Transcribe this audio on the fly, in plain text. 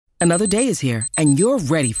Another day is here, and you're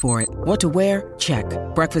ready for it. What to wear? Check.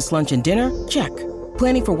 Breakfast, lunch, and dinner? Check.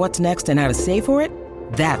 Planning for what's next and how to save for it?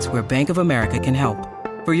 That's where Bank of America can help.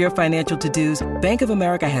 For your financial to-dos, Bank of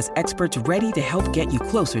America has experts ready to help get you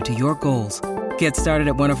closer to your goals. Get started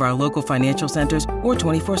at one of our local financial centers or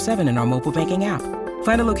 24/7 in our mobile banking app.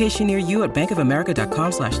 Find a location near you at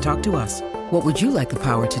bankofamerica.com/talktous. What would you like the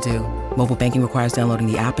power to do? Mobile banking requires downloading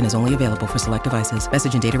the app and is only available for select devices.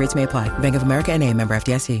 Message and data rates may apply. Bank of America N.A., member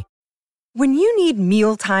FDIC. When you need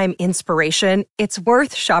mealtime inspiration, it's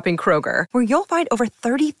worth shopping Kroger, where you'll find over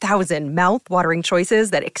 30,000 mouth-watering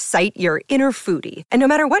choices that excite your inner foodie. And no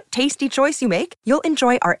matter what tasty choice you make, you'll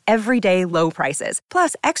enjoy our everyday low prices,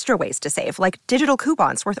 plus extra ways to save, like digital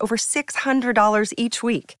coupons worth over $600 each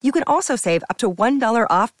week. You can also save up to $1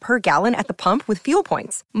 off per gallon at the pump with fuel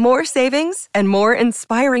points. More savings and more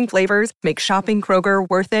inspiring flavors make shopping Kroger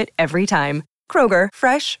worth it every time. Kroger,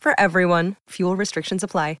 fresh for everyone. Fuel restrictions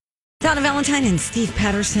apply. Donna Valentine and Steve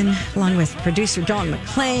Patterson, along with producer Dawn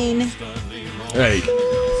McClain. Hey.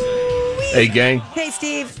 Hey, gang. Hey,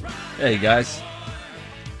 Steve. Hey, guys.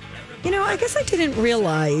 You know, I guess I didn't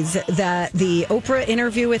realize that the Oprah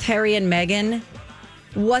interview with Harry and Meghan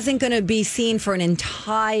wasn't going to be seen for an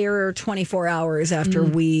entire 24 hours after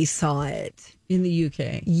we saw it. In the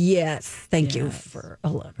UK. Yes. Thank you for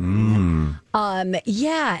alerting.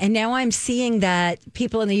 Yeah. And now I'm seeing that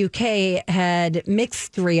people in the UK had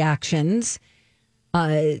mixed reactions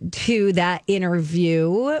to that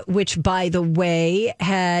interview, which, by the way,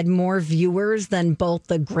 had more viewers than both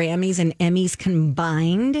the Grammys and Emmys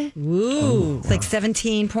combined. Ooh. It's like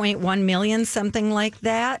 17.1 million, something like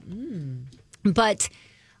that. But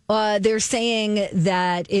they're saying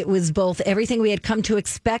that it was both everything we had come to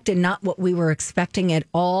expect and not what we were expecting at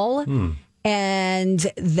all. And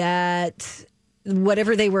that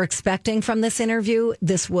whatever they were expecting from this interview,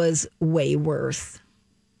 this was way worse.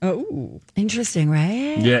 Interesting,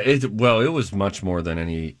 right? Yeah, it was much more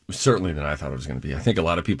than certainly than I thought it was going to be. I think a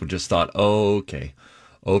lot of people just thought, oh, okay,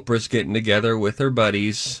 Oprah's getting together with her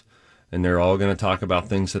buddies, and they're all going to talk about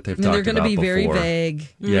things that they've talked about before. They're going to be very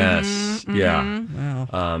vague. Yes, yeah.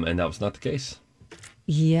 Wow. And that was not the case.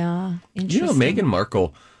 Yeah, interesting. You know, Meghan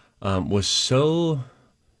Markle was so,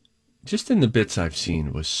 just in the bits I've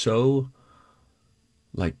seen, was so,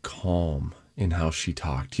 like, calm in how she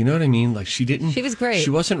talked. You know what I mean? Like, she was great. She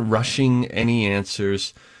wasn't rushing any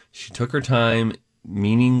answers. She took her time,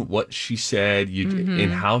 meaning what she said,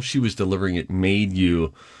 and how she was delivering it made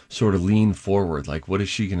you sort of lean forward. Like, what is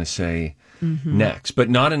she going to say next? But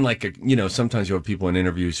not in like sometimes you have people in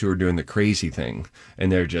interviews who are doing the crazy thing,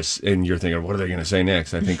 and and you're thinking, what are they going to say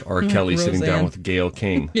next? I think R. Kelly sitting down with Gayle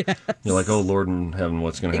King. Yes. You're like, oh, Lord in heaven,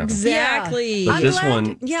 what's going to happen? Exactly. But this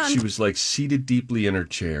one, she was like seated deeply in her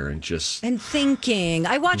chair and just... And thinking.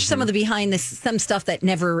 I watched some of the some stuff that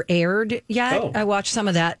never aired yet. Oh. I watched some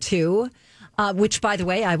of that too. Which, by the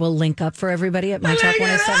way, I will link up for everybody at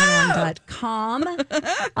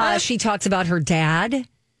mytalk1071.com. She talks about her dad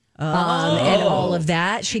and all of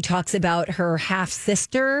that. She talks about her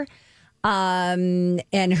half-sister and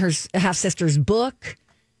her half-sister's book,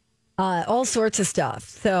 all sorts of stuff.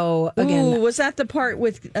 So, again... was that the part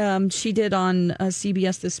with she did on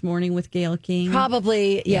CBS This Morning with Gayle King?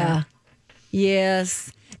 Probably, yeah.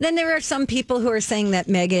 Yes. Then there are some people who are saying that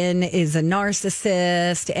Meghan is a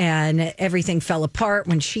narcissist and everything fell apart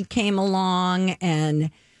when she came along and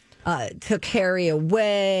took Harry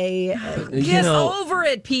away. Get over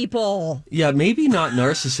it, people. Yeah, maybe not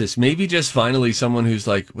narcissist. Maybe just finally someone who's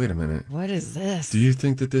like, wait a minute. What is this? Do you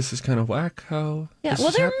think that this is kind of whack? How? Yeah, well,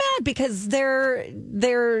 they're mad because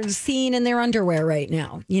they're seen in their underwear right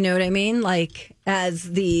now. You know what I mean? Like as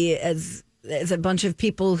a bunch of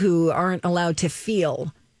people who aren't allowed to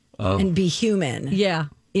feel. And be human. Yeah.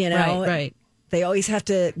 You know? Right. They always have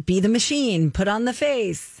to be the machine, put on the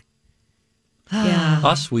face. Yeah.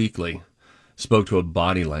 Us Weekly spoke to a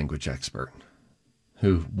body language expert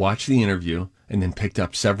who watched the interview and then picked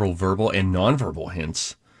up several verbal and nonverbal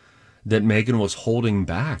hints that Meghan was holding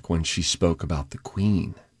back when she spoke about the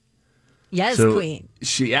Queen. Yes, Queen.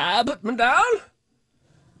 She put me down?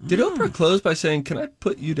 Did Oprah close by saying, can I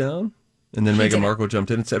put you down? And then Meghan Markle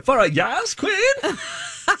jumped in and said, for a yes, Queen?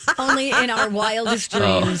 Only in our wildest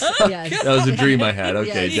dreams. Yes. That was a dream I had.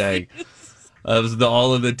 Okay, Yes. dang. That was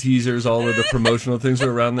all of the teasers, all of the promotional things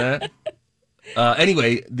were around that.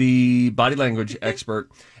 Anyway, the body language expert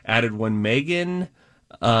added when Meghan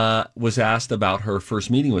was asked about her first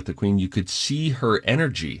meeting with the Queen, you could see her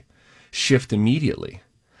energy shift immediately.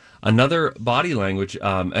 Another body language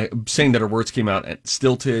saying that her words came out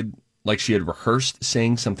stilted, like she had rehearsed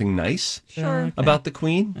saying something nice about the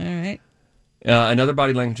Queen. All right. Another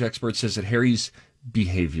body language expert says that Harry's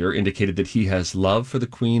behavior indicated that he has love for the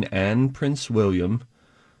Queen and Prince William,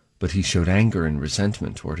 but he showed anger and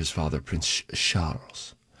resentment toward his father, Prince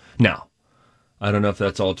Charles. Now, I don't know if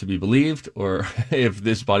that's all to be believed or if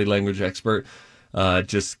this body language expert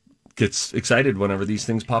just gets excited whenever these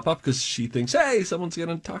things pop up because she thinks, hey, someone's going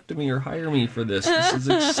to talk to me or hire me for this. This is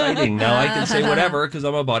exciting. Now I can say whatever because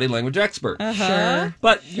I'm a body language expert. Sure.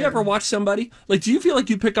 But you ever watch somebody? Like, do you feel like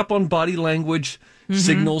you pick up on body language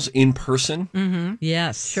signals in person? Mm-hmm.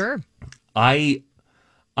 Yes. Sure. I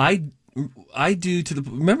do to the.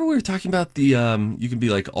 Remember we were talking about the you can be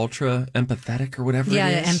like ultra empathetic or whatever. Yeah,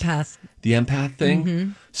 it is? empath. The empath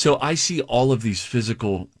thing. So I see all of these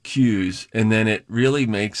physical cues, and then it really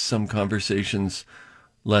makes some conversations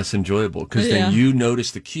less enjoyable because then you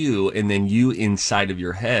notice the cue, and then you inside of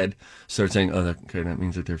your head start saying, "Oh, okay, that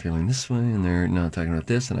means that they're feeling this way, and they're not talking about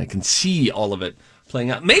this," and I can see all of it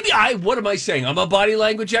playing out. Maybe what am I saying? I'm a body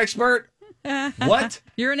language expert. What?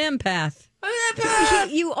 You're an empath.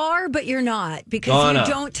 You are, but you're not because Donna.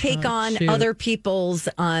 you don't take on other people's.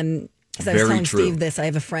 Because I was Very telling true. Steve this. I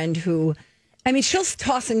have a friend who, I mean, she'll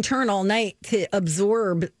toss and turn all night to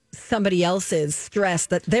absorb somebody else's stress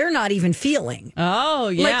that they're not even feeling. Oh,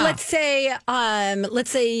 yeah. Like let's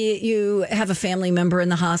say you have a family member in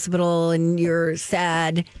the hospital and you're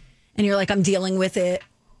sad, and you're like, I'm dealing with it.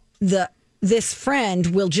 This friend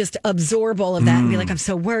will just absorb all of that and be like, I'm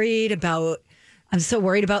so worried about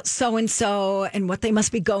so-and-so and what they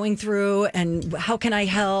must be going through and how can I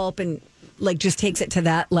help? And like just takes it to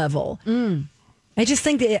that level. I just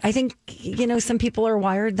think some people are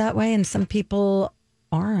wired that way and some people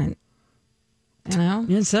aren't,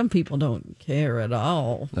 And some people don't care at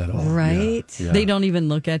all. right? Yeah. They don't even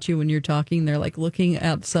look at you when you're talking. They're like looking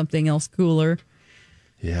at something else cooler.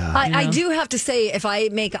 Yeah. I do have to say, if I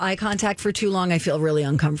make eye contact for too long, I feel really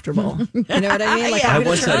uncomfortable. You know what I mean? Like, I I'm gonna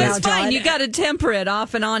once turn had a- around, It's fine. Todd. You got to temper it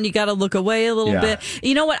off and on. You got to look away a little Yeah. bit.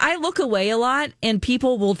 You know what? I look away a lot, and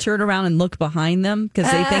people will turn around and look behind them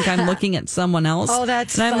because they think I'm looking at someone else. Oh,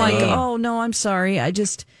 that's And I'm funny. like, oh no, I'm sorry. I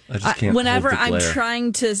just can't whenever hold the I'm glare.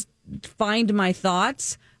 trying to find my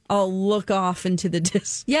thoughts, I'll look off into the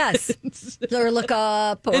distance. Yes. Or look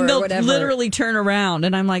up or And they'll whatever. literally turn around,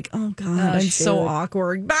 and I'm like, oh God, I'm so shoot.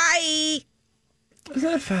 awkward. Bye. Isn't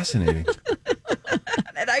that fascinating?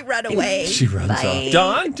 And I run away. She runs off.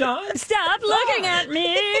 Dawn, Stop looking at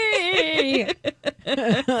me.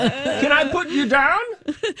 can I put you down?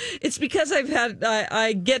 It's because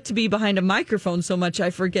I get to be behind a microphone so much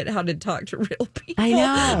I forget how to talk to real people. I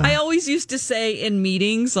know. I always used to say in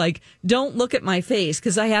meetings, like, don't look at my face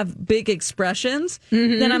because I have big expressions.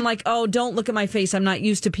 Then I'm like, oh, don't look at my face. I'm not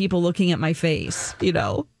used to people looking at my face,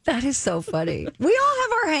 That is so funny. We all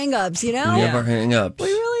have our hang-ups, We have our hang-ups. We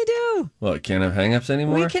really do. What, can't have hang-ups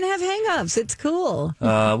anymore? We can have hang-ups. It's cool.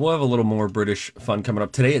 We'll have a little more British fun coming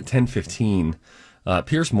up. Today at 10:15,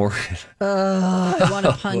 Piers Morgan. I want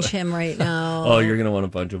to punch him right now. Oh, you're going to want to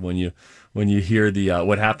punch him when you hear the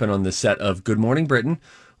what happened on the set of Good Morning Britain,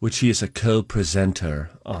 which he is a co-presenter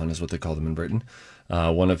on, is what they call them in Britain.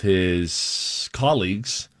 One of his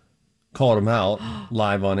colleagues called him out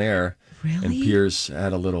live on air. Really? And Piers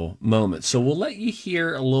had a little moment. So we'll let you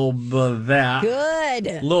hear a little bit of that. Good.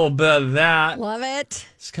 A little bit of that. Love it.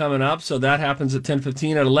 It's coming up. So that happens at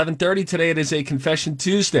 10:15. At 11:30 today, it is a Confession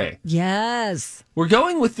Tuesday. Yes. We're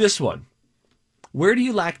going with this one. Where do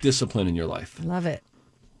you lack discipline in your life? Love it.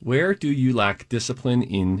 Where do you lack discipline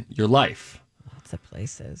in your life? Lots of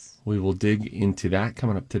places. We will dig into that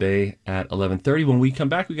coming up today at 11:30. When we come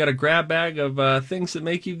back, we got a grab bag of things that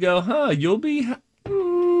make you go, you'll be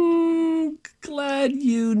glad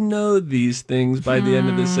you know these things by the end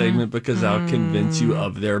of the segment because I'll convince you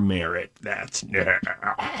of their merit. That's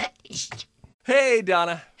next. Hey,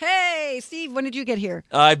 Donna. Hey, Steve, when did you get here?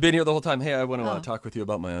 I've been here the whole time. Hey, I want to talk with you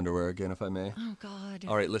about my underwear again, if I may. Oh, God.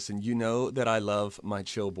 All right, listen, you know that I love my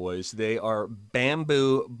Chill Boys. They are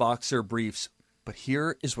bamboo boxer briefs, but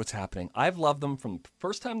here is what's happening. I've loved them from the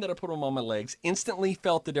first time that I put them on my legs, instantly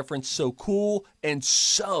felt the difference, so cool and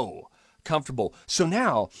so comfortable. So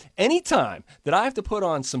now, anytime that I have to put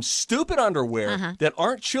on some stupid underwear that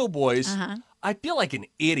aren't Chill Boys, I feel like an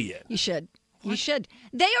idiot. You should. You should.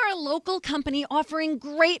 They are a local company offering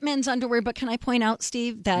great men's underwear. But can I point out,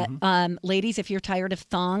 Steve, that ladies, if you're tired of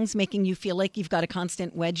thongs making you feel like you've got a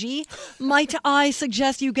constant wedgie, might I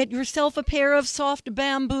suggest you get yourself a pair of soft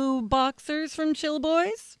bamboo boxers from Chill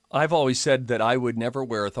Boys? I've always said that I would never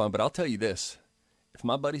wear a thong, but I'll tell you this. If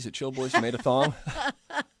my buddies at Chill Boys made a thong,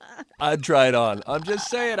 I'd try it on. I'm just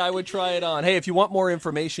saying I would try it on. Hey, if you want more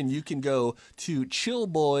information, you can go to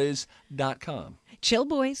chillboys.com. Chill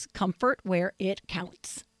Boys, comfort where it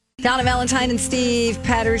counts. Donna Valentine and Steve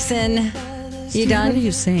Patterson. You done? What are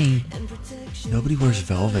you saying? Nobody wears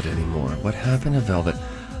velvet anymore. What happened to velvet?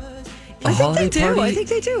 I think they holiday do. party? I think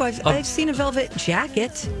they do. I've seen a velvet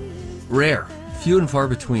jacket. Rare. Few and far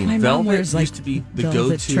between. My mom Velvet wears used to be the velvet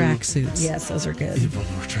go-to. tracksuits. Yes, those are good.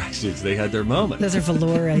 Velour tracksuits. They had their moment. Those are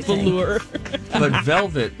velour, I think. Velour. But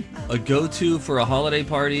velvet, a go-to for a holiday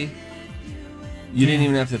party, you didn't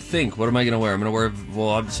even have to think, what am I going to wear? I'm going to wear,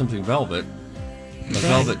 I'll have something velvet. A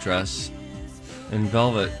velvet dress. And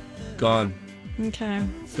velvet, gone. Okay.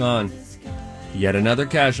 Gone. Yet another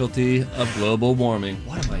casualty of global warming.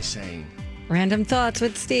 What am I saying? Random thoughts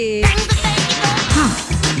with Steve.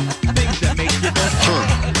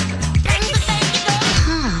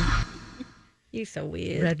 You're so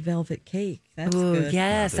weird. Red velvet cake. That's Ooh, good.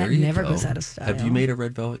 yes, There that you never go. goes out of style. Have you made a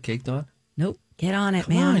red velvet cake, Dawn? Nope. Get on it,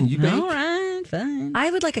 Come man. on, you bake. All right, fine. I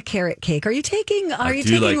would like a carrot cake. Are you taking? Are I you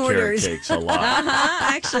do taking like orders? carrot cakes a lot.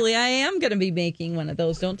 Actually, I am going to be making one of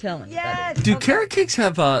those. Don't tell anybody. Yes. Do carrot cakes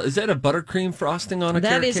have, is that a buttercream frosting on a That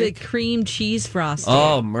carrot is cake? a cream cheese frosting.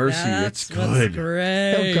 Oh, mercy, That's it's what's good.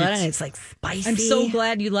 Great. So good, and it's like spicy. I'm so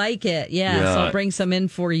glad you like it. Yes, Yeah. I'll bring some in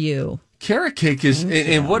for you. Carrot cake is,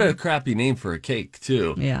 and what a crappy name for a cake,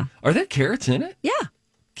 too. Yeah. Are there carrots in it? Yeah.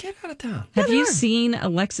 Get out of town. Have you seen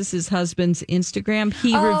Alexis's husband's Instagram?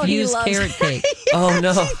 He Oh, he reviews loves carrot cake. Oh,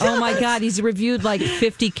 no. Oh my God, he's reviewed like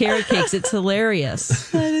 50 carrot cakes. It's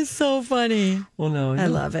hilarious. That is so funny. Well, no. I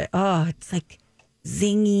love it. Oh, it's like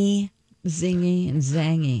zingy, Zingy and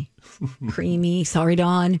zangy. creamy. Sorry,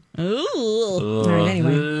 Dawn. Ooh. All right,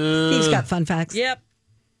 anyway. Steve's got fun facts. Yep.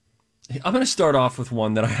 I'm going to start off with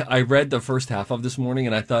one that I read the first half of this morning,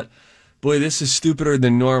 and I thought, boy, this is stupider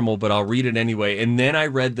than normal, but I'll read it anyway. And then I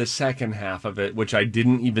read the second half of it, which I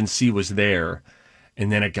didn't even see was there.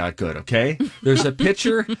 And then it got good, okay? There's a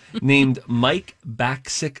pitcher named Mike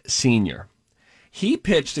Baksick Sr. He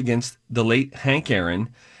pitched against the late Hank Aaron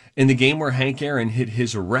in the game where Hank Aaron hit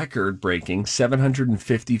his record-breaking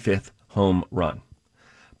 755th home run.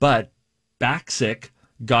 But Baksick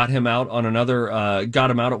got him out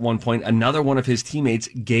at one point. Another one of his teammates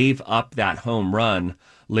gave up that home run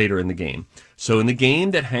later in the game. So in the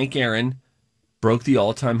game that Hank Aaron broke the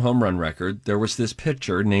all-time home run record, there was this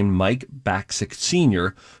pitcher named Mike Baksick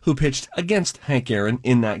Sr. who pitched against Hank Aaron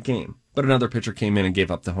in that game. But another pitcher came in and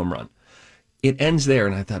gave up the home run. It ends there,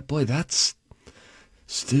 and I thought, boy, that's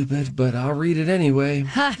stupid, but I'll read it anyway.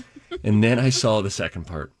 And then I saw the second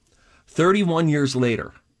part. 31 years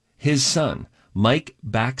later, his son, Mike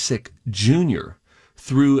Baksick Jr.,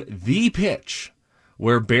 threw the pitch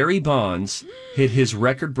where Barry Bonds hit his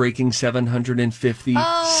record-breaking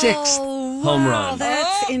 756th home run.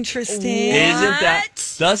 That's interesting.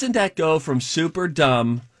 Doesn't that go from super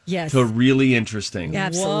dumb Yes. to really interesting?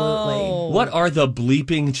 Absolutely. Whoa. What are the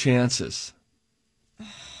bleeping chances?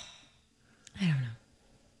 I don't know.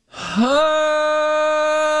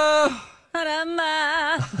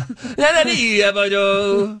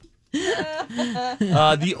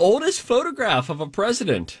 The oldest photograph of a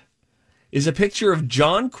president is a picture of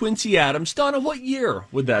John Quincy Adams. Donna, what year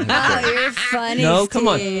would that have been? You're funny. No, come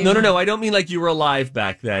on. Steve. No. I don't mean like you were alive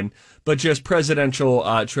back then, but just presidential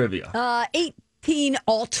trivia.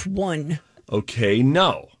 1801. Okay,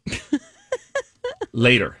 no.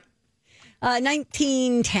 Later.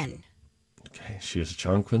 1910. Okay, she is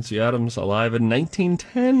John Quincy Adams alive in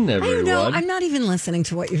 1910, I everyone. don't know. I'm not even listening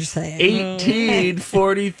to what you're saying.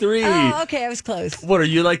 1843. Oh, okay. I was close. What, are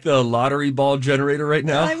you like the lottery ball generator right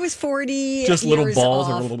now? I was 40. Just little years balls.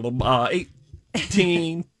 off.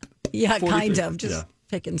 18. Yeah, 43. kind of. Just Yeah.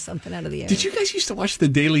 picking something out of the air. Did you guys used to watch the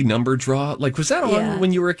Daily Number Draw? Like, was that on Yeah.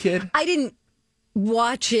 when you were a kid? I didn't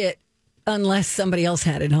watch it unless somebody else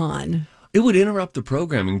had it on. It would interrupt the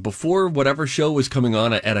programming before whatever show was coming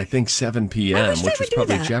on at I think, 7 p.m., wish they which was would do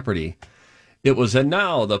probably that. Jeopardy. It was, and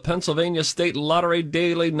now the Pennsylvania State Lottery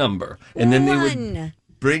Daily Number. And then they would One.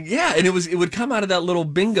 bring, and it would come out of that little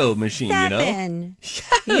bingo machine, you know? Seven.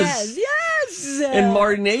 Yes. Yes. And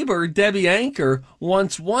our neighbor, Debbie Anchor,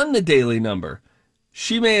 once won the Daily Number.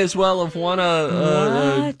 She may as well have won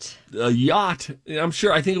a yacht. I'm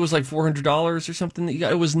sure. I think it was like $400 or something that you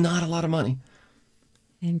got. It was not a lot of money.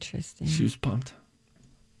 Interesting. She was pumped.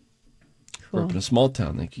 Grew up in a small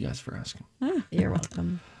town. Thank you guys for asking. You're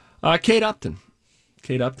welcome. Kate Upton.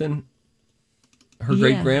 Kate Upton, her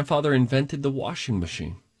great-grandfather invented the washing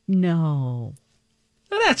machine. No.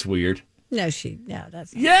 Now, that's weird. No,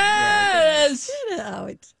 that's not. Yes! No,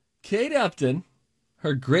 it's Kate Upton,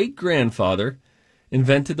 her great-grandfather,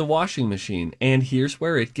 invented the washing machine. And here's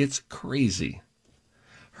where it gets crazy.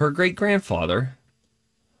 Her great-grandfather,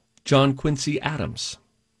 John Quincy Adams.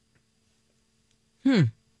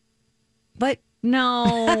 But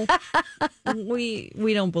No, we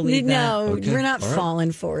don't believe that. No, Okay. we're not All right.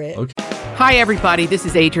 falling for it. Okay. Hi, everybody. This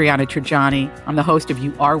is Adriana Trajani. I'm the host of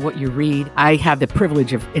You Are What You Read. I have the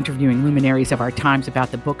privilege of interviewing luminaries of our times about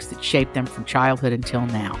the books that shaped them from childhood until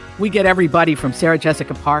now. We get everybody from Sarah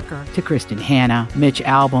Jessica Parker to Kristen Hanna, Mitch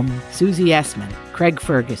Albom, Susie Essman, Craig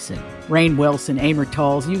Ferguson, Rainn Wilson, Amor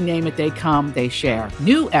Tolls, you name it, they come, they share.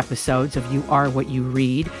 New episodes of You Are What You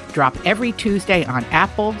Read drop every Tuesday on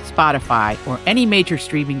Apple, Spotify, or any major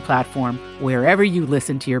streaming platform wherever you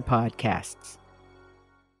listen to your podcasts.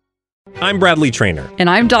 I'm Bradley Trainer. And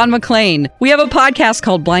I'm Don McClain. We have a podcast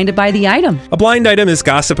called Blinded by the Item. A blind item is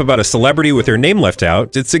gossip about a celebrity with their name left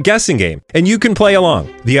out. It's a guessing game, and you can play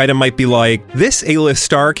along. The item might be like, this A-list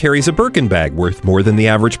star carries a Birkin bag worth more than the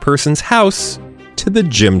average person's house to the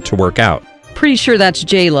gym to work out. Pretty sure that's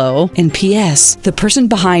J-Lo. And P.S. the person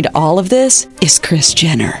behind all of this is Kris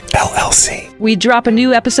Jenner, LLC. We drop a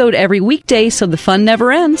new episode every weekday so the fun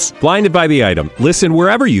never ends. Blinded by the Item. Listen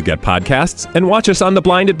wherever you get podcasts and watch us on the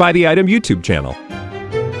Blinded by the Item YouTube channel.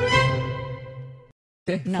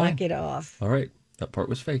 Okay, Knock fine. it off. All right. That part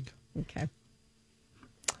was fake. Okay.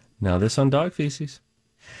 Now this on dog feces.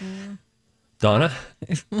 Donna,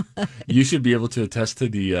 you should be able to attest to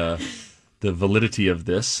the validity of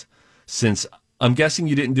this, since I'm guessing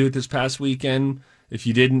you didn't do it this past weekend. If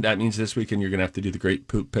you didn't, that means this weekend you're going to have to do the Great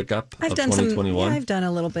Poop Pickup I've of done 2021. some. Yeah, I've done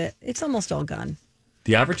a little bit. It's almost all gone.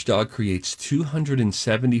 The average dog creates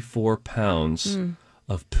 274 pounds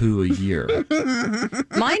of poo a year.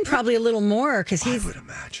 Mine probably a little more because I would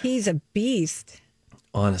imagine. he's a beast.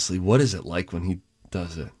 Honestly, what is it like when he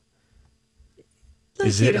does it? Look,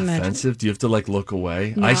 Is it you'd imagine. offensive? Do you have to look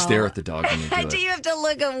away? I stare at the dog when they do Do it. you have to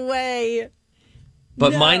look away?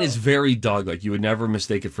 But No. mine is very dog-like. You would never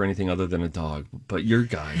mistake it for anything other than a dog. But your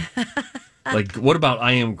guy, like, what about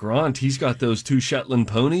I Am Grant? He's got those 2 Shetland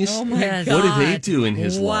ponies. Oh my Yes. God. What do they do in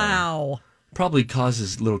his lawn? Wow. Probably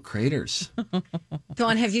causes little craters.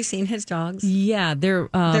 Dawn, have you seen his dogs? Yeah, they're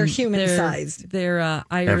human-sized. They're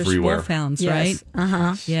Irish Everywhere. wolfhounds, Yes. right?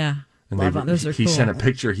 Uh-huh. Yeah. And Love 'em. Those are he cool. sent a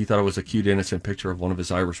picture. He thought it was a cute, innocent picture of one of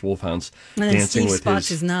his Irish wolfhounds And then dancing Steve with spots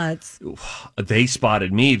his nuts. They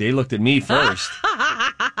spotted me. They looked at me first.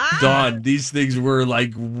 Dawn, these things were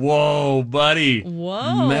like, whoa, buddy.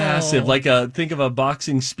 Whoa. Massive. Like think of a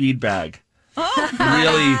boxing speed bag.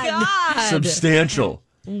 Really substantial.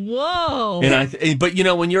 Whoa. And but you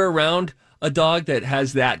know, when you're around a dog that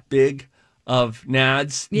has that big of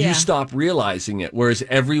nads, Yeah. you stop realizing it. Whereas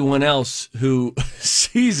everyone else who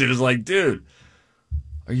sees it is like, dude,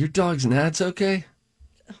 are your dog's nads okay?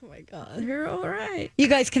 Oh, my God. You're all right. You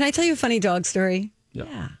guys, can I tell you a funny dog story?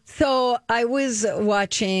 Yeah. So I was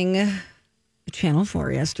watching Channel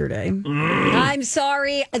 4 yesterday. I'm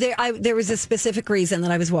sorry. There was a specific reason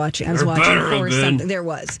that I was watching. I was watching better for than- something. There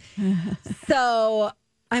was. So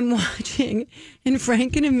I'm watching, and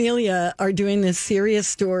Frank and Amelia are doing this serious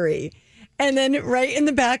story. And then right in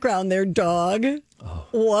the background, their dog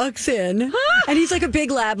walks in. And he's like a big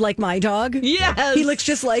lab like my dog. Yes. He looks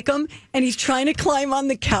just like him. And he's trying to climb on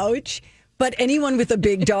the couch. But anyone with a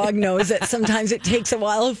big dog knows that sometimes it takes a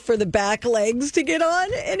while for the back legs to get on.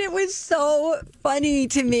 And it was so funny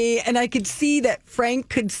to me. And I could see that Frank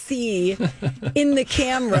could see in the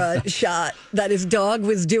camera shot that his dog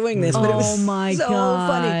was doing this. But it was Oh, my so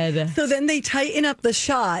funny. God. So then they tighten up the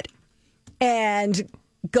shot and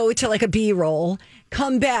go to like a B-roll,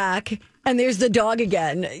 come back, and there's the dog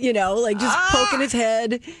again, you know, like just poking his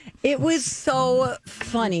head. It was so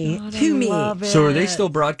funny to me. So are they still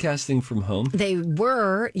broadcasting from home? They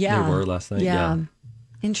were, yeah. They were last night, yeah.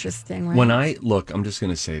 Interesting, right? When I'm just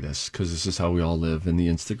going to say this because this is how we all live in the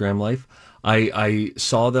Instagram life. I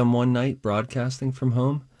saw them one night broadcasting from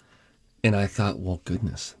home, and I thought, well,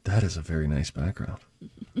 goodness, that is a very nice background.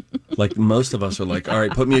 Like most of us are like, all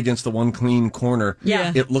right, put me against the one clean corner.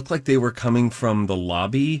 Yeah. It looked like they were coming from the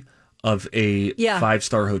lobby of a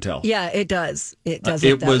 5-star hotel. Yeah, it does. It does.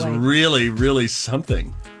 It look that was way. really, really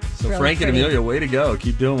something. So Really Frank and pretty. Amelia, way to go.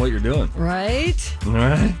 Keep doing what you're doing. Right? All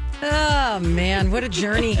right. Oh, man, what a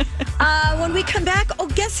journey. When we come back,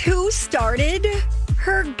 guess who started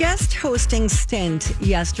her guest hosting stint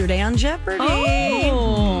yesterday on Jeopardy?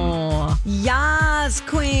 Oh. Yas,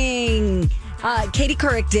 Queen. Katie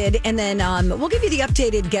Couric did, and then we'll give you the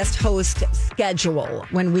updated guest host schedule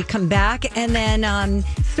when we come back, and then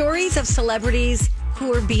stories of celebrities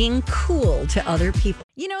who are being cool to other people.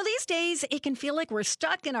 You know, these days it can feel like we're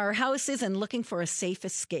stuck in our houses and looking for a safe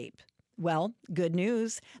escape. Well, good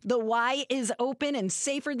news. The Y is open and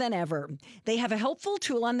safer than ever. They have a helpful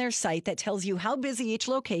tool on their site that tells you how busy each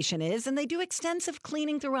location is, and they do extensive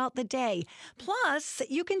cleaning throughout the day. Plus,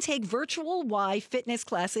 you can take virtual Y fitness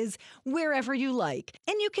classes wherever you like.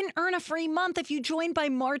 And you can earn a free month if you join by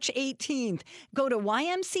March 18th. Go to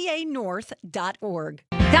ymcanorth.org.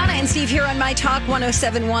 Donna and Steve here on My Talk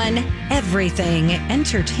 1071, Everything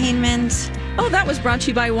Entertainment. Oh, that was brought to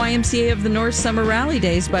you by YMCA of the North Summer Rally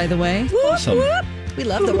Days, by the way. Awesome. Whoop. We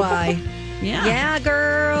love the Y. Yeah. Yeah,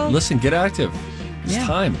 girl. Listen, get active. It's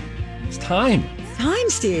time. It's time. Time,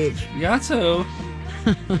 Steve. You got to.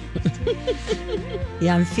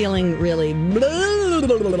 Yeah, I'm feeling really...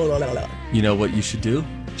 You know what you should do?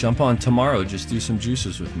 Jump on tomorrow. Just do some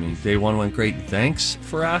juices with me. Day one went great. Thanks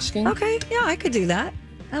for asking. Okay, yeah, I could do that.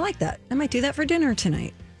 I like that. I might do that for dinner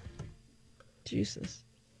tonight. Juices.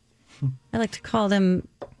 I like to call them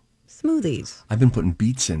smoothies. I've been putting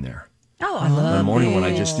beets in there. Oh, I love In the morning when I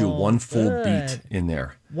beets. just do one full beet in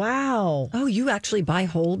there. Wow. Oh, you actually buy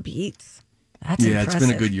whole beets? That's Yeah, impressive. it's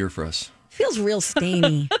been a good year for us. Feels real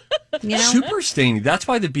stainy. You know? Super stainy. That's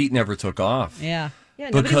why the beet never took off. Yeah. Yeah,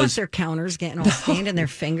 nobody because- wants their counters getting all stained in their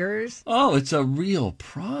fingers. Oh, it's a real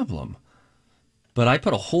problem. But I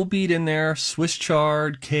put a whole beet in there, Swiss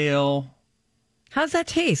chard, kale, How's that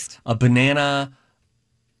taste? a banana,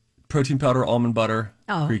 protein powder, almond butter,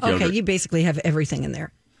 Oh, Greek okay. yogurt. You basically have everything in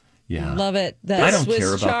there. Yeah. Love it. I That don't Swiss care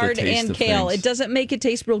about the chard taste and of kale. things. It doesn't make it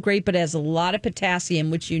taste real great, but it has a lot of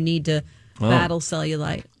potassium, which you need to battle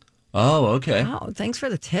cellulite. Oh, okay. Oh, thanks for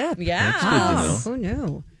the tip. Yeah. That's good to know. Who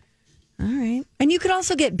knew? All right. And you could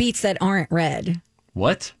also get beets that aren't red.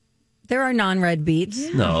 What? There are non-red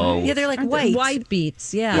beets. No. Yeah, they're like Aren't they white. white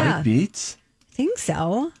beets. Yeah. Yeah. White beets? I think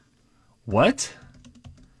so. What?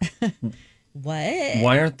 What?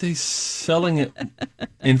 Why aren't they selling it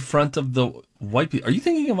in front of the white beet? Are you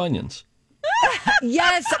thinking of onions?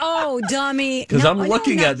 Yes. Oh, dummy. 'Cause I'm no,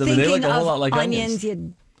 looking not at them and they look thinking a whole of lot like onions.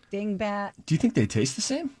 You dingbat. Do you think they taste the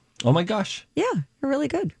same? Oh my gosh. Yeah, they're really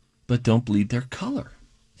good. But don't bleed their color.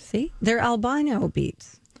 See, they're albino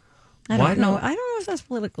beets. I Why don't know. don't- I don't know if that's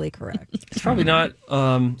politically correct. It's probably not.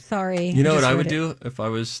 Sorry. You know what just I read would it. do if I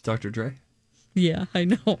was Dr. Dre? Yeah, I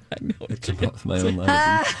know. I'd come up with my own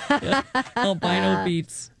line of Albino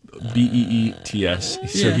beets. Beets.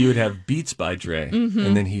 So Yeah. he would have Beats by Dre,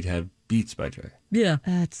 and then he'd have Beats by Dre. Yeah.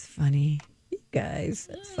 That's funny. You guys,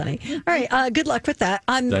 that's funny. All right, good luck with that.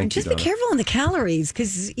 Thank you, Just be Donna. careful on the calories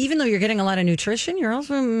because even though you're getting a lot of nutrition, you're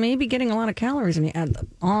also maybe getting a lot of calories when you add the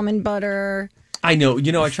almond butter. I know.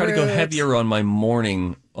 You know, I try to go Fruits. heavier on my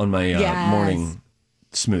morning Yes. morning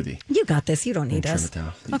smoothie. You got this. You don't need Turn us. it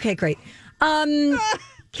down. Okay, great.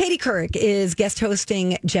 Katie Couric is guest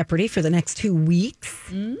hosting Jeopardy for the next 2 weeks.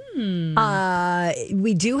 We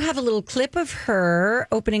do have a little clip of her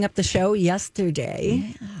opening up the show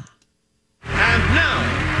yesterday. And now,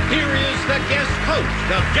 here is the guest host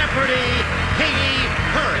of Jeopardy, Katie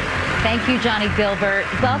Couric. Thank you, Johnny Gilbert.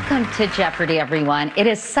 Welcome to Jeopardy, everyone. It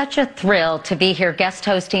is such a thrill to be here guest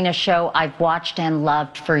hosting a show I've watched and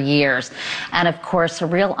loved for years. And of course, a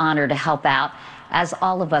real honor to help out as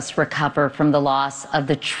all of us recover from the loss of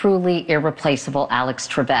the truly irreplaceable Alex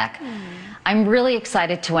Trebek. I'm really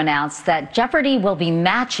excited to announce that Jeopardy will be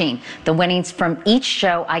matching the winnings from each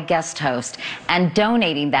show I guest host and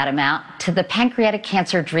donating that amount to the Pancreatic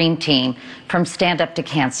Cancer Dream Team from Stand Up to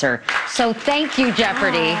Cancer. So thank you,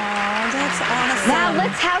 Jeopardy. That's awesome. Now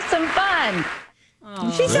let's have some fun.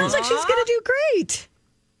 She sounds like she's going to do great.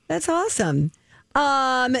 That's awesome.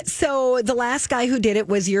 So the last guy who did it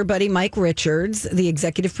was your buddy Mike Richards, the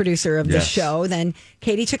executive producer of the Yes. show. Then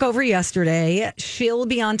Katie took over yesterday. She'll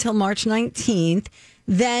be on till March 19th.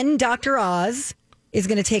 Then Dr. Oz is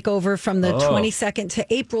going to take over from the 22nd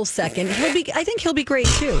to April 2nd. I think he'll be great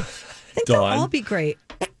too. I think they'll Dawn. all be great.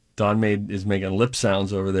 Don is making lip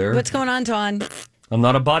sounds over there. What's going on, Dawn? I'm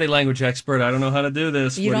not a body language expert. I don't know how to do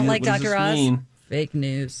this. You don't like what does Dr. this Oz? mean? Fake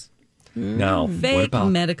news. No. What Fake about?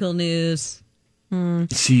 medical news.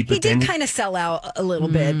 See, but He did then kind of sell out a little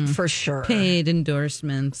bit for sure. Paid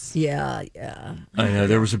endorsements. Yeah. I know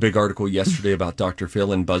there was a big article yesterday about Dr.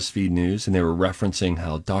 Phil in BuzzFeed News, and they were referencing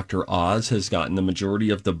how Dr. Oz has gotten the majority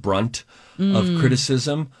of the brunt of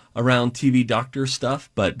criticism around TV doctor stuff.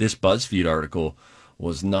 But this BuzzFeed article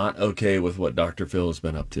was not okay with what Dr. Phil has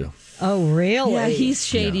been up to. Oh, really? Yeah, he's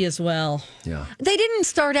shady as well. Yeah. They didn't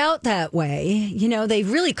start out that way. You know, they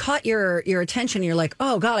really caught your attention. You're like,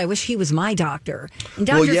 oh, God, I wish he was my doctor. And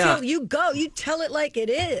Dr. Well, yeah. Phil, you go. You tell it like it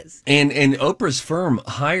is. And Oprah's firm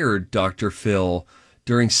hired Dr. Phil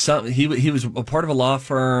during some. He was a part of a law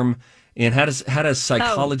firm, and had a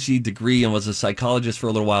psychology degree and was a psychologist for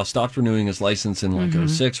a little while, stopped renewing his license in like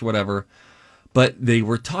 06 or whatever. But they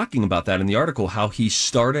were talking about that in the article, how he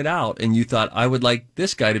started out, and you thought, I would like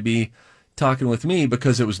this guy to be talking with me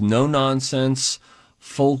because it was no nonsense,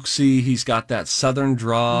 folksy. He's got that southern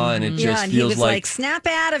draw, and it just and feels he was like, snap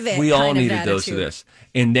out of it. we all kind of needed a dose of attitude. this.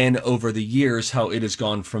 And then over the years, how it has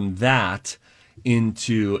gone from that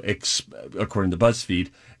into, according to BuzzFeed,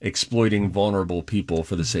 exploiting vulnerable people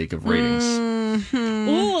for the sake of ratings.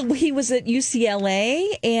 Oh, he was at UCLA,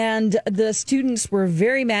 and the students were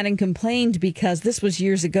very mad and complained because this was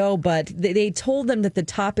years ago, but they told them that the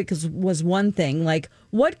topic was one thing, like,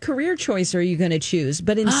 what career choice are you going to choose?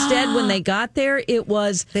 But instead, when they got there, it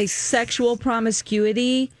was sexual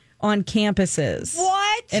promiscuity on campuses.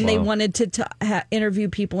 What? And they wanted to interview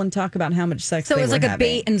people and talk about how much sex So they it was were like a having.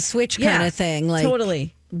 bait and switch kind of thing. Like,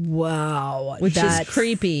 totally. Wow. Which is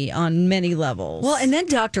creepy on many levels. Well, and then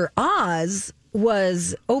Dr. Oz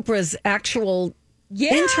was Oprah's actual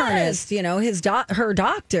internist, her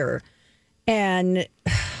doctor. And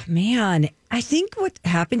man, I think what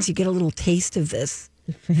happens, you get a little taste of this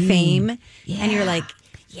fame and you're like,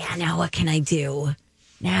 yeah, now what can I do?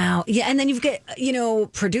 Now, yeah, and then you've got,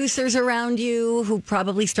 producers around you who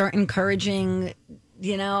probably start encouraging,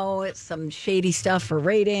 some shady stuff for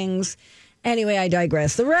ratings. Anyway, I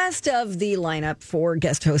digress. The rest of the lineup for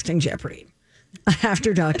guest hosting Jeopardy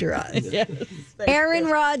after Dr. Oz. Yes, Aaron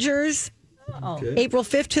Rodgers, April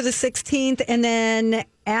 5th to the 16th. And then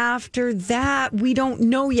after that, we don't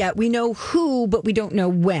know yet. We know who, but we don't know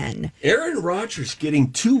when. Aaron Rodgers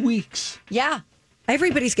getting 2 weeks. Yeah.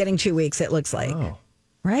 Everybody's getting 2 weeks, it looks like. Oh.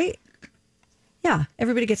 Right? Yeah,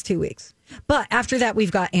 everybody gets 2 weeks. But after that,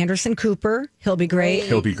 we've got Anderson Cooper. He'll be great.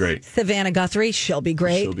 He'll be great. Savannah Guthrie. She'll be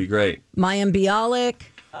great. She'll be great. Mayim Bialik.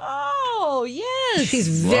 Oh, yes. She's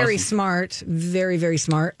very smart. Very, very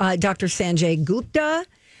smart. Dr. Sanjay Gupta.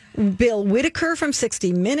 Bill Whitaker from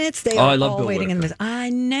 60 Minutes. They are I love all Bill waiting in the Whitaker. I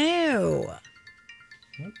know.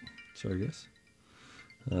 Sorry, guess.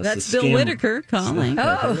 That's Bill Whitaker calling.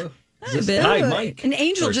 Oh. Hi, Bill. Hi, Mike. An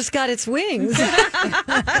angel just got its wings.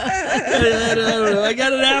 I don't know. I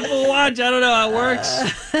got an Apple Watch. I don't know how it works.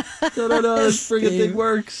 I don't know how this friggin' thing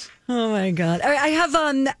works. Oh, my God. All right, I have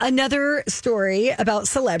another story about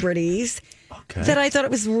celebrities that I thought it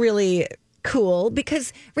was really cool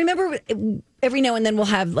because remember every now and then we'll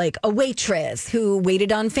have like a waitress who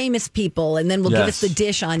waited on famous people and then will give us the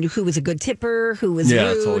dish on who was a good tipper, who was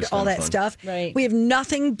rude, all that stuff. Right. We have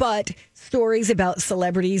nothing but stories about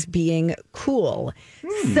celebrities being cool.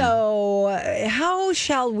 So how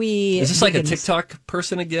shall we... Is this like a begin this? TikTok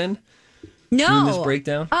person again? No. Doing this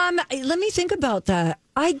breakdown? Let me think about that.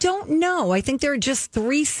 I don't know. I think there are just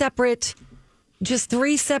three separate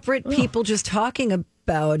people just talking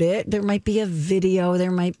about it. There might be a video.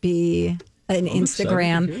 There might be an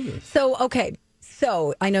Instagram.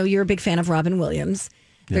 So I know you're a big fan of Robin Williams.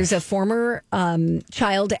 Yes. There's a former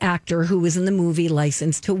child actor who was in the movie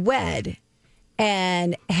License to Wed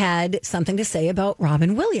and had something to say about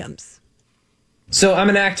Robin Williams. So I'm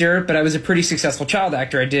an actor, but I was a pretty successful child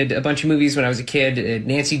actor. I did a bunch of movies when I was a kid,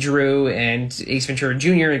 Nancy Drew and Ace Ventura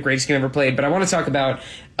Jr., the greatest game ever played. But I want to talk about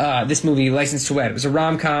this movie, License to Wed. It was a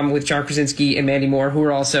rom-com with John Krasinski and Mandy Moore, who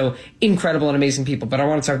are also incredible and amazing people. But I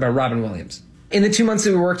want to talk about Robin Williams. In the 2 months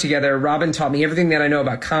that we worked together, Robin taught me everything that I know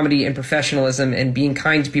about comedy and professionalism and being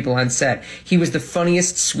kind to people on set. He was the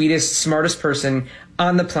funniest, sweetest, smartest person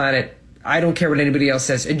on the planet. I don't care what anybody else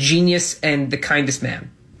says. A genius and the kindest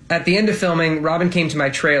man. At the end of filming, Robin came to my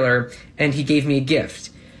trailer and he gave me a gift.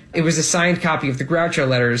 It was a signed copy of the Groucho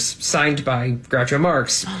letters, signed by Groucho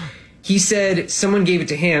Marx. He said someone gave it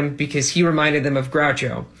to him because he reminded them of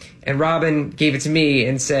Groucho. And Robin gave it to me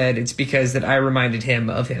and said it's because that I reminded him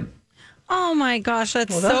of him. Oh my gosh,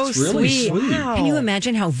 that's that's so really sweet. sweet. Wow. Can you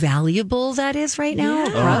imagine how valuable that is right now?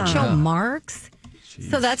 Groucho Marx.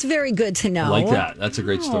 So that's very good to know. I like that. That's a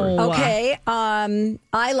great story. Okay.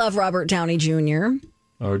 I love Robert Downey Jr.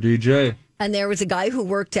 RDJ. And there was a guy who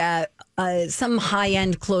worked at some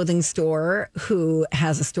high-end clothing store who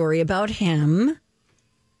has a story about him.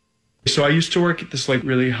 So I used to work at this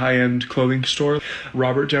really high-end clothing store.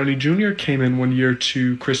 Robert Downey Jr. came in one year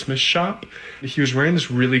to Christmas shop. He was wearing this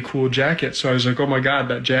really cool jacket. So I was like, oh my God,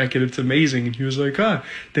 that jacket, it's amazing. And he was like,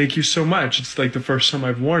 thank you so much. It's the first time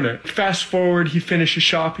I've worn it. Fast forward, he finishes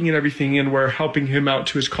shopping and everything and we're helping him out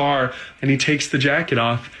to his car and he takes the jacket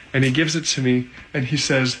off and he gives it to me and he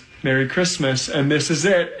says, Merry Christmas. And this is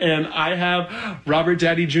it. And I have Robert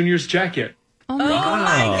Downey Jr.'s jacket. Oh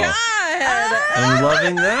my God. I'm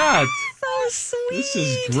loving that. So sweet. This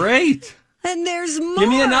is great. And there's more. Give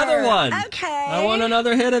me another one. Okay. I want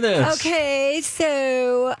another hit of this. Okay,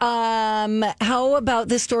 so how about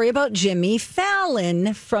the story about Jimmy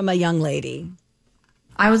Fallon from a young lady?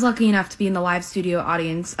 I was lucky enough to be in the live studio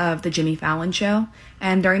audience of the Jimmy Fallon show,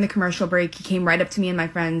 and during the commercial break, he came right up to me and my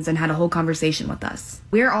friends and had a whole conversation with us.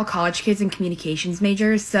 We're all college kids and communications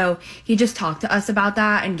majors, so he just talked to us about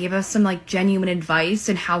that and gave us some genuine advice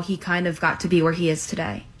and how he kind of got to be where he is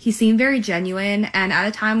today. He seemed very genuine, and at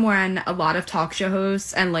a time when a lot of talk show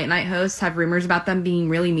hosts and late night hosts have rumors about them being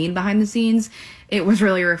really mean behind the scenes, it was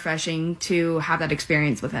really refreshing to have that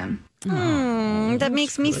experience with him. That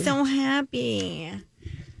makes me so happy.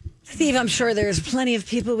 Steve, I'm sure there's plenty of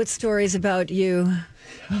people with stories about you.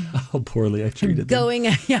 How poorly I treated them.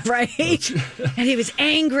 Yeah, right? And he was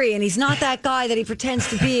angry, and he's not that guy that he pretends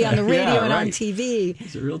to be on the radio and on TV.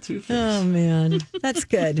 He's a real two-face. Oh, man. That's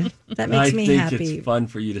good. That makes me happy. I think it's fun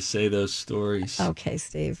for you to say those stories. Okay,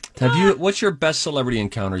 Steve. What's your best celebrity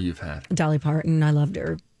encounter you've had? Dolly Parton. I loved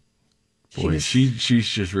her. Boy, she's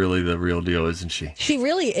just really the real deal, isn't she? She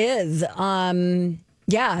really is.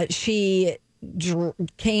 Yeah, she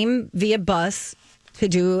came via bus to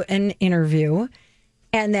do an interview,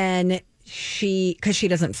 and then because she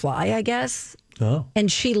doesn't fly, I guess. Oh.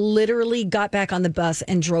 And she literally got back on the bus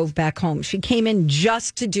and drove back home. She came in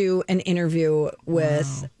just to do an interview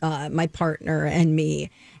with my partner and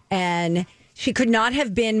me. And she could not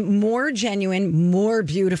have been more genuine, more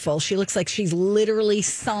beautiful. She looks like she's literally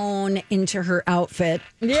sewn into her outfit.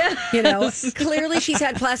 Yeah. Clearly she's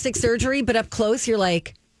had plastic surgery, but up close, you're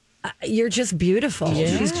like, you're just beautiful.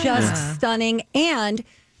 Yeah. She's just stunning. And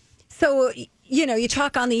so, you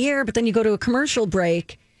talk on the air, but then you go to a commercial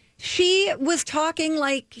break. She was talking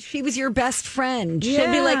like she was your best friend. Yeah.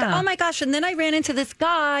 She'll be like, oh my gosh. And then I ran into this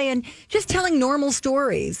guy, and just telling normal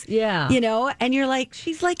stories. Yeah. And you're like,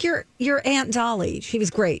 she's like your Aunt Dolly. She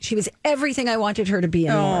was great. She was everything I wanted her to be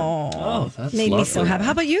and more. Oh, that's Made lovely. me so happy.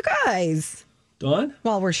 How about you guys? Dawn?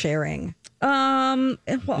 While we're sharing. Well,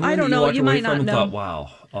 I don't know. You might not know. Thought,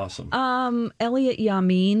 wow, awesome. Elliot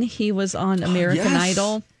Yamin, he was on American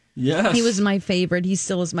Idol. Yes. He was my favorite. He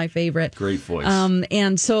still is my favorite. Great voice.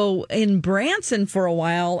 And so in Branson for a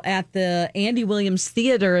while at the Andy Williams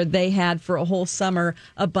Theater, they had for a whole summer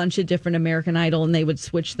a bunch of different American Idol, and they would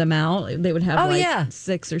switch them out. They would have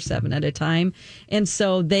 6 or 7 at a time. And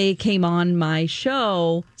so they came on my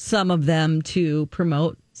show, some of them, to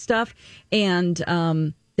promote stuff.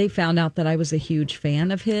 And they found out that I was a huge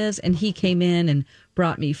fan of his, and he came in and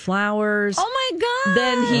brought me flowers. Oh my God.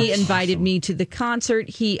 Then he invited me to the concert.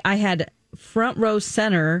 I had front row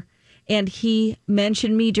center, and he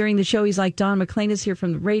mentioned me during the show. He's like, Don McLean is here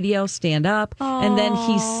from the radio, stand up. Aww. And then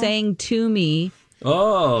he sang to me.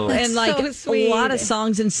 Oh. And so sweet. A lot of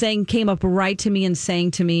songs and came up right to me and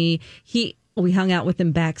sang to me. We hung out with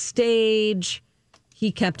him backstage.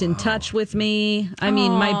 He kept in touch with me. I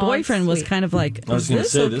mean, my boyfriend was kind of like, is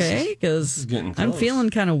this okay? Because I'm feeling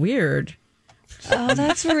kind of weird. Oh,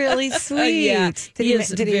 that's really sweet. Yeah, did he is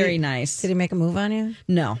very nice. Did he make a move on you?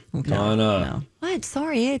 No. Okay. No. What?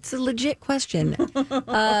 Sorry, it's a legit question.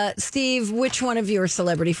 Steve, which one of your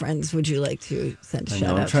celebrity friends would you like to send a shout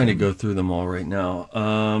out to? I'm trying to go through them all right now.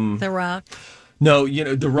 The Rock? No,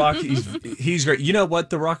 The Rock, he's great. You know what?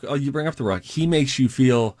 The Rock, you bring up The Rock. He makes you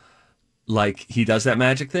feel like he does that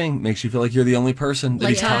magic thing, makes you feel like you're the only person that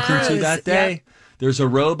he's talking to that day. Yep. There's a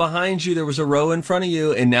row behind you, there was a row in front of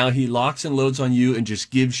you, and now he locks and loads on you and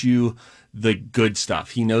just gives you the good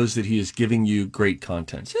stuff. He knows that he is giving you great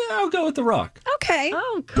content. So yeah, I'll go with The Rock. Okay.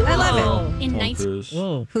 Oh, cool. I love it. In Tom Cruise.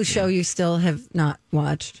 Whose show you still have not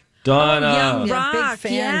watched? Donna. Young Yeah, Rock,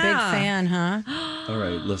 big fan, huh? All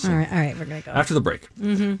right, listen. All right, we're going to go. After the break,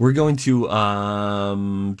 we're going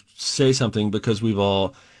to say something because we've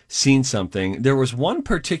all seen something. There was one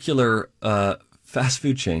particular fast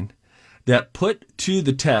food chain that put to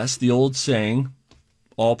the test the old saying,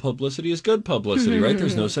 all publicity is good publicity, right?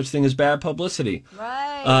 There's no such thing as bad publicity.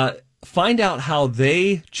 Right. Find out how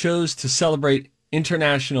they chose to celebrate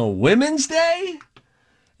International Women's Day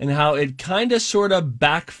and how it kind of sort of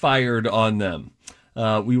backfired on them.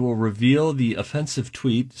 We will reveal the offensive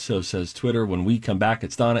tweet, so says Twitter, when we come back.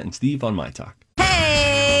 It's Donna and Steve on My Talk.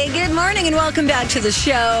 Hey, good morning and welcome back to the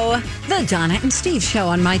show. The Donna and Steve Show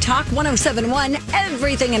on My Talk 107.1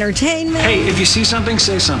 Everything Entertainment. Hey, if you see something,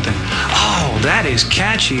 say something. Oh, that is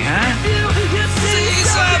catchy, huh?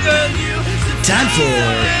 Time for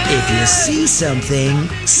If You See Something,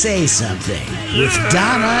 Say Something with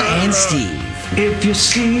Donna and Steve. If you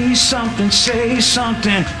see something, say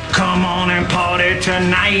something. Come on and party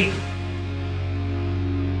tonight.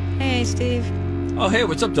 Hey, Steve. Oh, hey,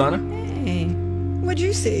 what's up, Donna? Hey. What'd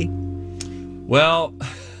you see? Well,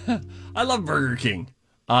 I love Burger King.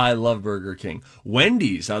 I love Burger King.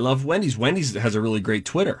 Wendy's. I love Wendy's. Wendy's has a really great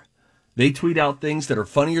Twitter. They tweet out things that are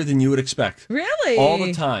funnier than you would expect. Really? All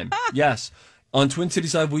the time. Yes. On Twin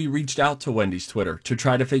Cities Live, we reached out to Wendy's Twitter to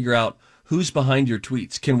try to figure out who's behind your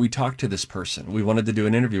tweets. Can we talk to this person? We wanted to do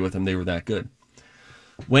an interview with them. They were that good.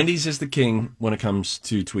 Wendy's is the king when it comes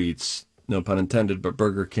to tweets. No pun intended, but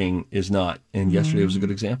Burger King is not. And yesterday was a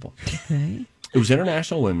good example. Okay. It was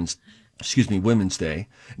International Women's Day.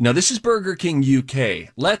 Now, this is Burger King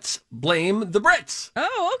UK. Let's blame the Brits.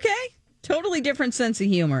 Oh, okay. Totally different sense of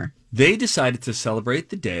humor. They decided to celebrate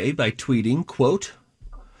the day by tweeting, quote,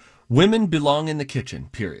 "Women belong in the kitchen,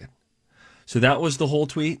 period." So that was the whole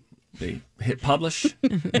tweet. They hit publish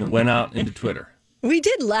and it went out into Twitter. We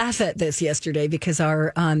did laugh at this yesterday because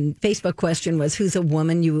our Facebook question was, who's a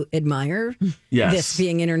woman you admire? Yes. This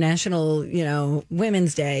being International,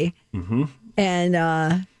 Women's Day. Mm-hmm.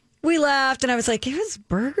 And we laughed, and I was like, it was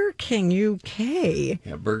Burger King UK.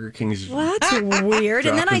 Yeah, Burger King's... Well, that's weird.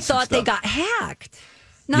 And then I thought they got hacked.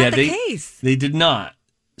 Not the case. They did not.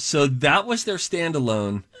 So that was their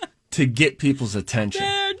standalone to get people's attention.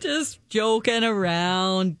 They're just joking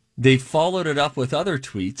around. They followed it up with other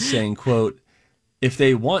tweets saying, quote, "If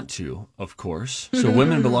they want to, of course." So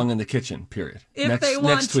women belong in the kitchen, period. Next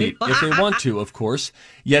tweet. If they want to, of course.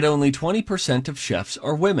 Yet only 20% of chefs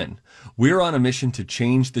are women. We're on a mission to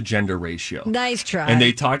change the gender ratio. Nice try. And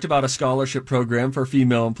they talked about a scholarship program for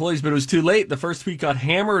female employees, but it was too late. The first tweet got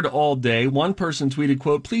hammered all day. One person tweeted,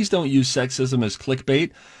 quote, "Please don't use sexism as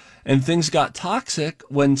clickbait." And things got toxic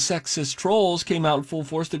when sexist trolls came out in full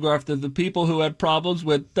force to go after the people who had problems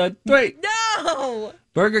with the tweet. No!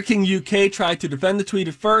 Burger King UK tried to defend the tweet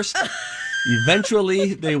at first.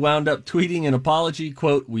 Eventually, they wound up tweeting an apology,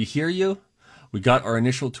 quote, "We hear you. We got our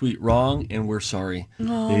initial tweet wrong, and we're sorry."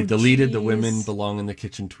 They deleted the "women belong in the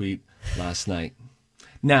kitchen" tweet last night.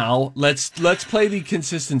 Now, let's play the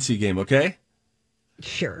consistency game, okay?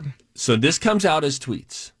 Sure. So this comes out as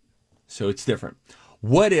tweets. So it's different.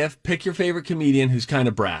 What if, pick your favorite comedian who's kind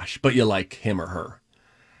of brash, but you like him or her.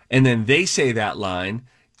 And then they say that line,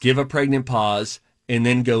 give a pregnant pause, and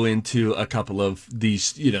then go into a couple of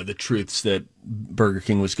these, the truths that Burger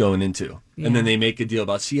King was going into. Yeah. And then they make a deal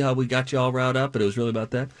about, see how we got you all riled up, but it was really about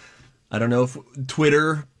that. I don't know if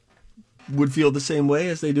Twitter would feel the same way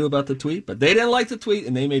as they do about the tweet, but they didn't like the tweet,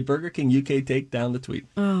 and they made Burger King UK take down the tweet.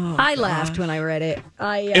 Oh, I laughed when I read it.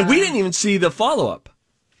 And we didn't even see the follow-up.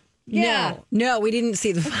 Yeah. No, we didn't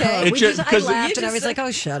see the photo. I laughed and I was like,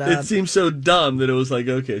 oh, shut up. It seemed so dumb that it was like,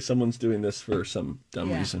 okay, someone's doing this for some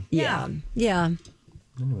dumb reason. Yeah.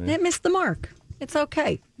 Anyway. It missed the mark. It's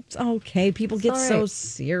okay. It's okay. People get so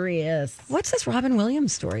serious. What's this Robin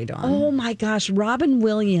Williams story, Dawn? Oh, my gosh. Robin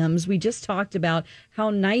Williams, we just talked about how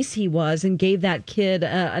nice he was and gave that kid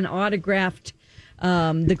an autographed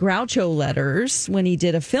the Groucho letters when he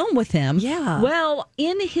did a film with him. Yeah. Well,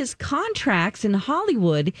 in his contracts in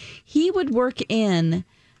Hollywood, he would work in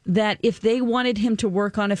that if they wanted him to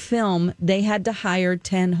work on a film, they had to hire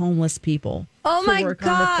 10 homeless people. Oh my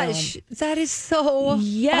gosh. That is so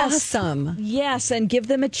awesome. Yes, and give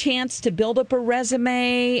them a chance to build up a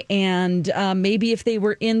resume. And maybe if they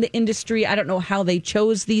were in the industry, I don't know how they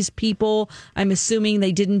chose these people. I'm assuming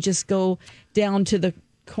they didn't just go down to the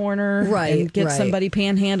corner and get somebody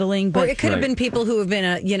panhandling, but or it could have been people who have been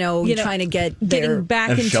trying to getting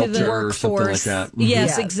back into the workforce. Like that.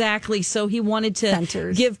 Yes, exactly. So he wanted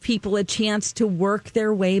to give people a chance to work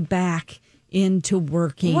their way back into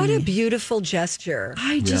working. What a beautiful gesture.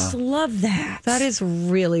 I just love that. That is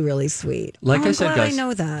really, really sweet. Like I said, guys, I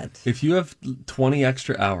know that. If you have 20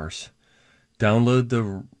 extra hours, download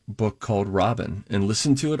the book called Robin and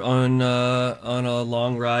listen to it on a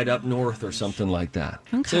long ride up north or something like that.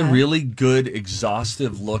 Okay. It's a really good,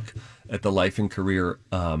 exhaustive look at the life and career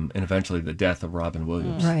and eventually the death of Robin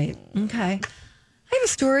Williams. Right. Okay. I have a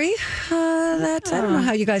story that I don't know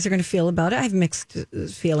how you guys are going to feel about it. I have mixed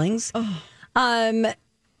feelings.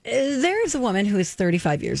 There's a woman who is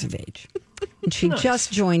 35 years of age, and she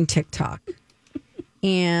just joined TikTok.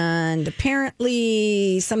 And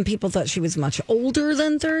apparently some people thought she was much older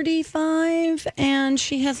than 35, and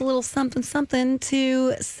she has a little something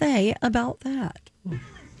to say about that.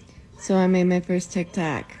 So I made my first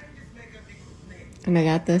TikTok, and I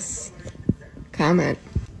got this comment.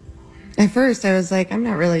 At first, I was like, I'm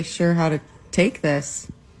not really sure how to take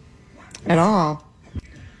this at all.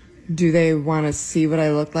 Do they want to see what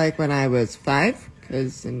I looked like when I was 5?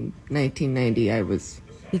 Because in 1990, I was...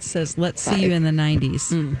 It says, let's see you in the 90s.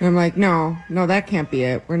 And I'm like, no, that can't be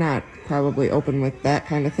it. We're not probably open with that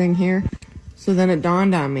kind of thing here. So then it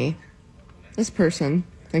dawned on me. This person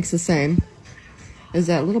thinks the same. as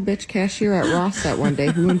that little bitch cashier at Ross that one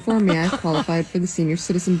day who informed me I qualified for the senior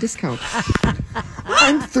citizen discount.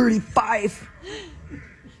 I'm 35.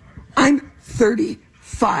 I'm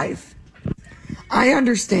 35. I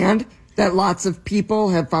understand that lots of people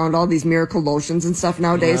have found all these miracle lotions and stuff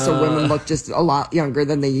nowadays, so women look just a lot younger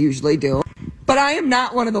than they usually do. But I am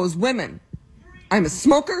not one of those women. I'm a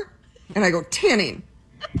smoker, and I go tanning.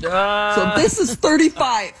 So this is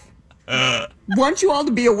 35. Want you all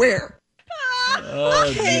to be aware.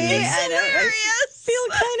 Okay, I feel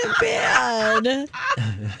kind of bad.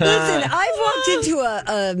 Listen, I've walked into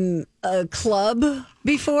a club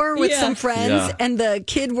before with some friends, and the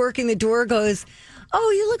kid working the door goes,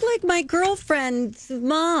 "Oh, you look like my girlfriend's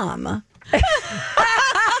mom." And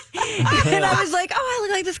I was like, "Oh, I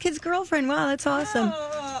look like this kid's girlfriend. Wow, that's awesome."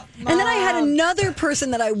 And then I had another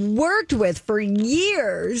person that I worked with for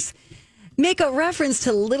years make a reference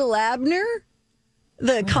to Little Abner,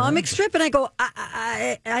 the comic strip, and I go,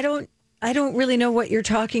 I don't really know what you're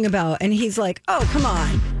talking about. And he's like, "Oh, come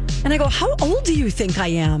on." And I go, "How old do you think I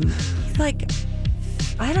am?" He's like,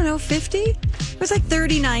 "I don't know, 50?" I was like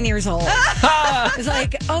 39 years old. I was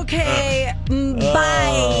like, "Okay,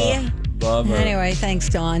 bye." Bummer. Anyway, thanks,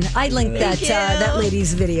 Dawn. I linked that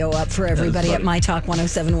lady's video up for everybody at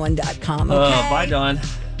mytalk1071.com. Okay? Bye, Dawn.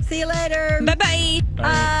 See you later. Bye-bye.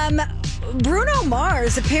 Bruno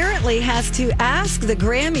Mars apparently has to ask the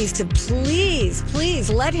Grammys to please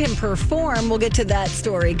let him perform. We'll get to that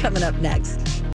story coming up next.